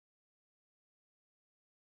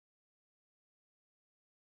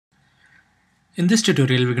In this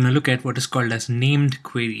tutorial, we're going to look at what is called as named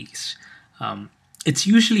queries. It's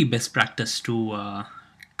usually best practice to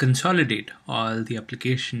consolidate all the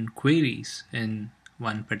application queries in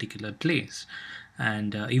one particular place.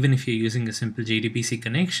 And even if you're using a simple JDBC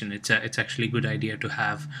connection, it's actually a good idea to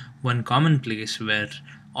have one common place where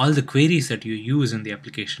all the queries that you use in the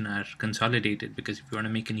application are consolidated, because if you want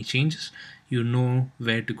to make any changes, you know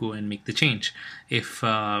where to go and make the change. If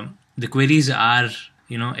the queries are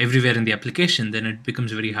everywhere in the application, then it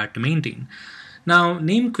becomes very hard to maintain. Now,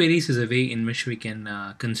 named queries is a way in which we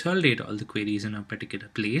can consolidate all the queries in a particular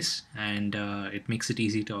place, and it makes it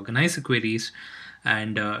easy to organize the queries,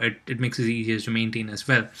 and it makes it easier to maintain as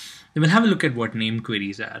well. Then we'll have a look at what named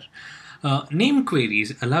queries are. Named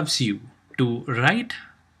queries allows you to write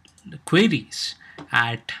the queries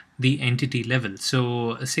at the entity level.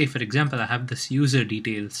 So say, for example, I have this user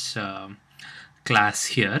details class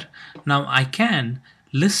here. Now I can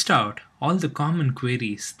list out all the common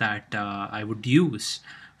queries that I would use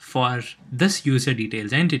for this user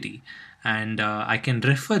details entity, and I can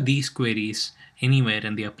refer these queries anywhere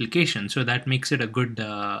in the application. So that makes it a good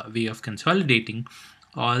way of consolidating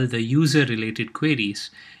all the user related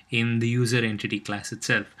queries in the user entity class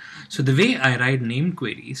itself. So the way I write named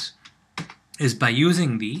queries is by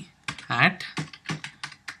using the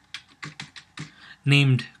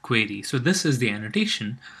 @named query. So this is the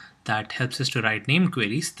annotation that helps us to write named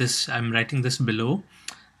queries. I'm writing this below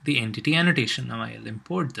the entity annotation. Now I'll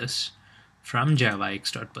import this from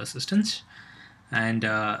javax.persistence, and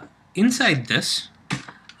inside this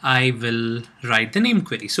I will write the named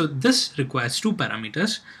query. So this requires two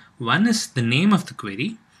parameters. One is the name of the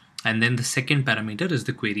query, and then the second parameter is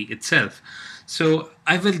the query itself. So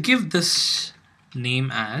I will give this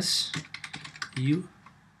name as you.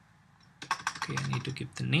 Okay, I need to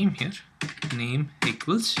give the name here. Name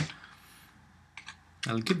equals,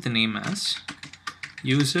 I'll give the name as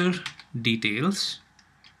user details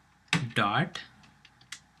dot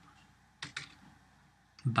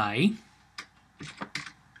by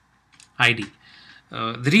ID.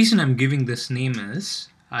 The reason I'm giving this name is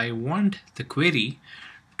I want the query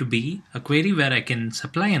to be a query where I can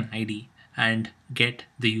supply an ID and get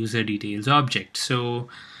the user details object. So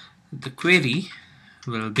the query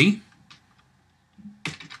will be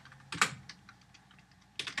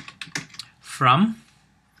from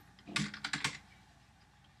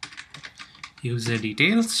user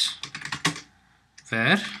details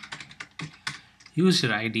where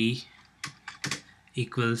user ID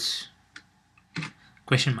equals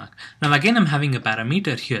question mark. Now again, I'm having a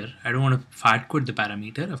parameter here. I don't want to hard code the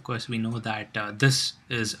parameter. Of course, we know that this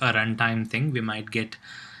is a runtime thing. We might get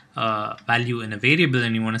value in a variable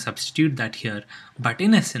and you want to substitute that here. But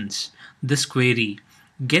in essence, this query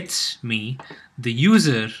gets me the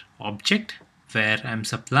user object where I'm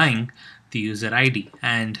supplying the user ID,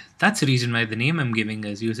 and that's the reason why the name I'm giving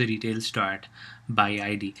is user details dot by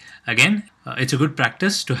ID. Again, it's a good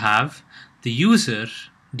practice to have the user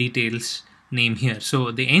details name here.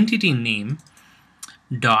 So the entity name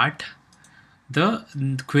dot the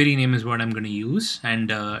query name is what I'm going to use, and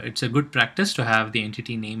it's a good practice to have the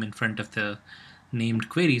entity name in front of the named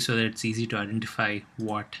query so that it's easy to identify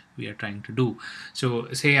what we are trying to do. So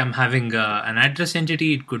say I'm having an address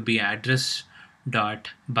entity, it could be address dot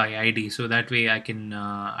by ID, so that way I can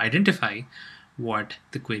identify what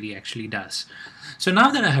the query actually does. So now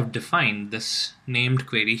that I have defined this named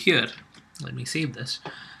query here, let me save this.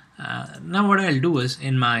 Now what I'll do is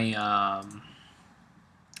in my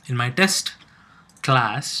test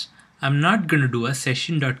class, I'm not going to do a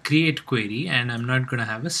session.create query, and I'm not going to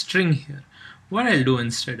have a string here. What I'll do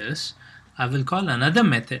instead is I will call another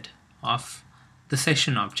method of the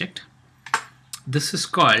session object. This is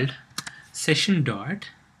called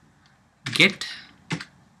session.get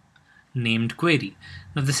named query.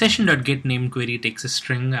 Now the session.get named query takes a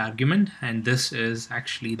string argument, and this is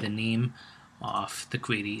actually the name of the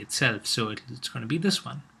query itself. So it's going to be this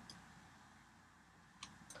one.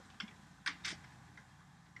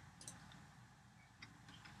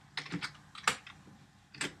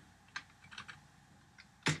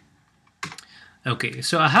 Okay,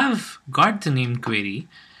 so I have got the named query.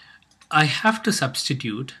 I have to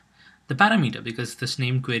substitute the parameter because this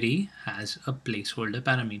named query has a placeholder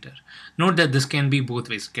parameter. Note that this can be both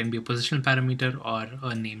ways. It can be a positional parameter or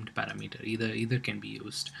a named parameter. Either can be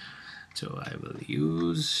used. So I will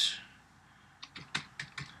use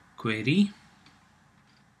query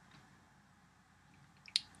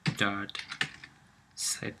dot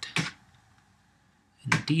set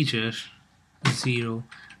integer 0.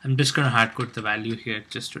 I'm just going to hard code the value here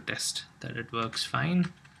just to test that it works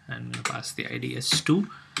fine. I'm going to pass the ID as 2.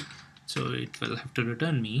 So it will have to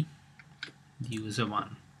return me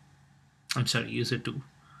user1. I'm sorry, user2.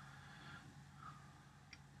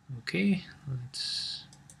 Okay, let's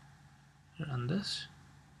run this.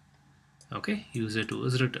 Okay, user2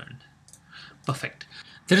 is returned. Perfect.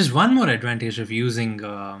 There is one more advantage of using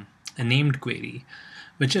a named query,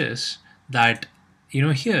 which is that,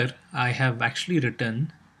 here I have actually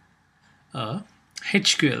written a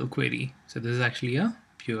HQL query. So this is actually a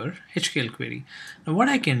pure HQL query. Now what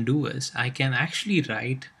I can do is I can actually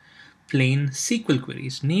write plain SQL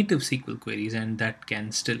queries, native SQL queries, and that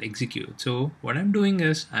can still execute. So what I'm doing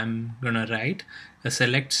is I'm gonna write a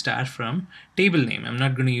select star from table name. I'm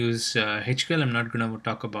not gonna use HQL. I'm not gonna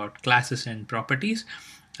talk about classes and properties.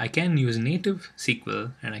 I can use native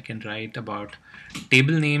SQL and I can write about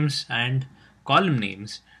table names and column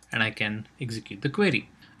names, and I can execute the query.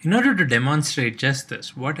 In order to demonstrate just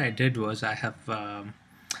this, what I did was I have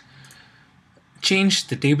changed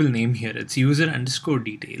the table name here. It's user underscore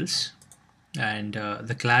details, and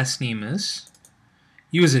the class name is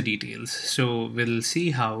user details. So we'll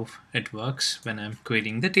see how it works when I'm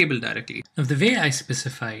querying the table directly. Now the way I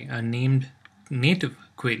specify a named native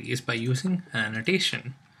query is by using an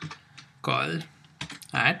annotation called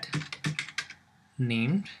at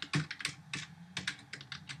named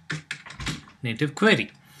native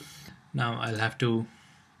query. Now I'll have to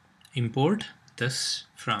import this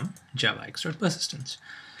from javax.persistence.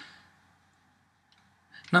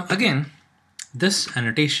 Now again, this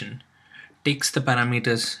annotation takes the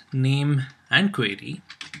parameters name and query.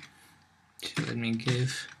 So let me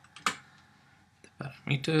give the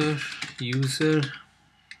parameter user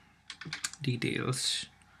details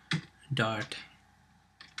dot.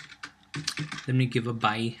 Let me give a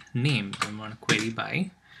by name. I want to query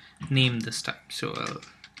by name this time. So I'll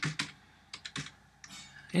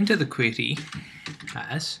enter the query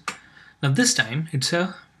as, now this time it's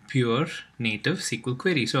a pure native SQL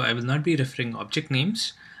query. So I will not be referring object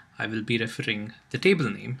names. I will be referring the table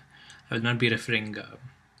name. I will not be referring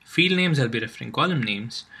field names. I'll be referring column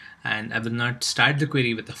names. And I will not start the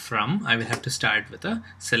query with a from. I will have to start with a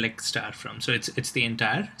select star from. So it's the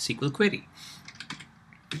entire SQL query.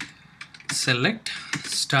 Select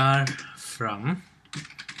star from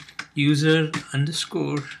user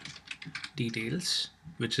underscore details,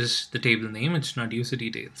 which is the table name. It's not user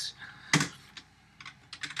details.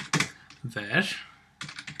 Where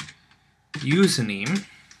username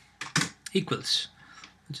equals,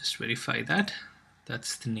 just verify that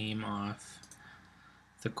that's the name of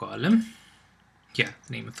the column. Yeah,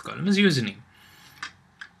 the name of the column is username.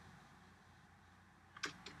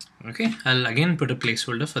 Okay, I'll again put a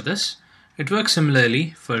placeholder for this. It works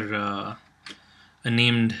similarly for a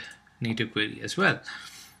named native query as well.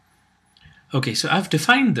 Okay, so I've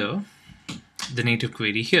defined the native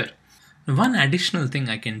query here. One additional thing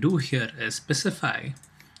I can do here is specify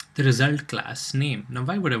the result class name. Now,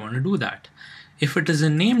 why would I want to do that? If it is a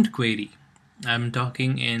named query, I'm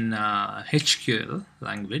talking in HQL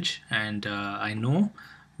language, and I know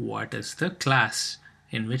what is the class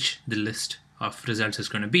in which the list of results is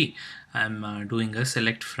going to be. I'm doing a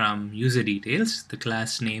select from user details. The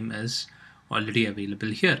class name is already available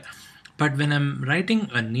here. But when I'm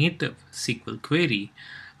writing a native SQL query,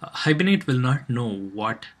 Hibernate will not know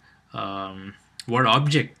what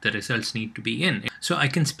object the results need to be in. So I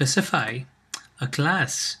can specify a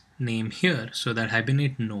class name here so that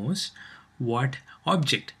Hibernate knows what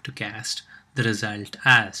object to cast the result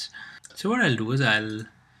as. So what I'll do is I'll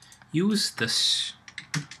use this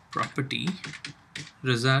property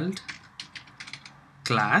result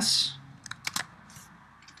class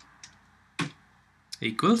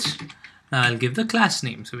equals. Now I'll give the class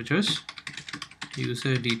name, so which was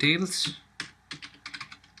user details.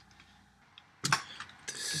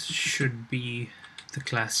 This should be the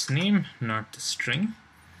class name, not the string.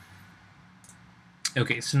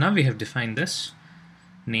 Okay, so now we have defined this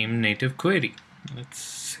named native query. Let's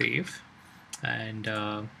save, and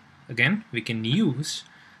again we can use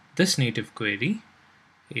this native query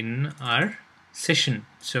in our session.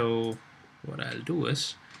 So what I'll do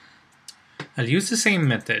is I'll use the same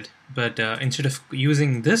method, but instead of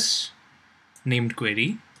using this named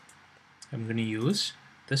query, I'm going to use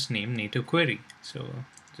this name native query. So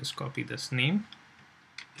just copy this name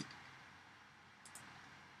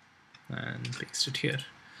and paste it here.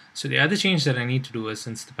 So the other change that I need to do is,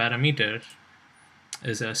 since the parameter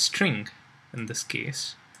is a string in this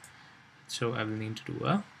case, so I will need to do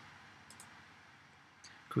a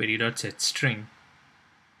query.setString.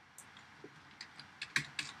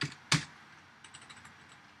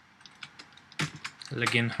 I'll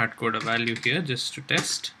again hardcode a value here just to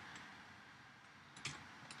test.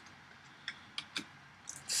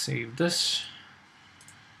 Save this.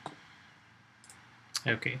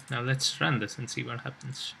 Okay, now let's run this and see what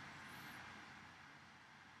happens.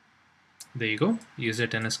 There you go,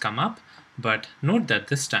 user10 has come up, but note that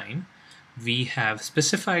this time we have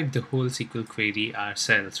specified the whole SQL query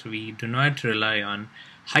ourselves. We do not rely on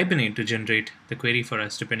Hibernate to generate the query for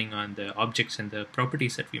us depending on the objects and the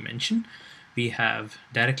properties that we mentioned. We have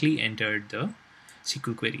directly entered the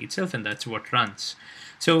SQL query itself, and that's what runs.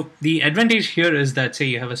 So the advantage here is that, say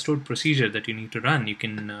you have a stored procedure that you need to run, you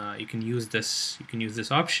can use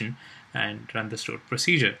this option and run the stored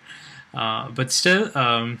procedure. But still,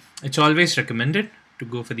 it's always recommended to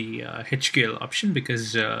go for the HQL option,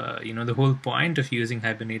 because the whole point of using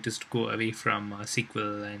Hibernate is to go away from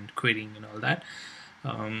SQL and querying and all that.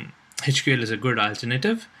 HQL is a good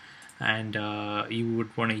alternative, and you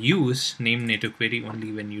would want to use NamedNativeQuery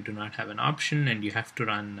only when you do not have an option and you have to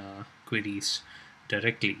run queries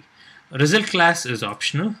directly. Result class is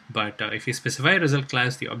optional, but if you specify a result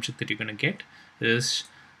class, the object that you're going to get is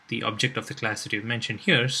the object of the class that you've mentioned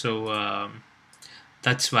here. So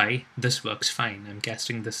that's why this works fine. I'm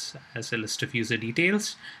casting this as a list of user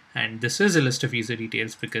details, and this is a list of user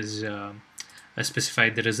details because I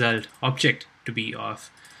specified the result object to be of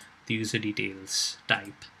the user details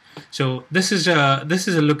type. So this is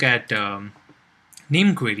a look at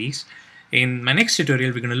name queries. In my next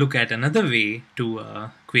tutorial, we're going to look at another way to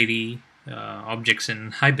query objects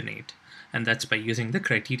in Hibernate, and that's by using the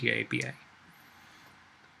criteria API.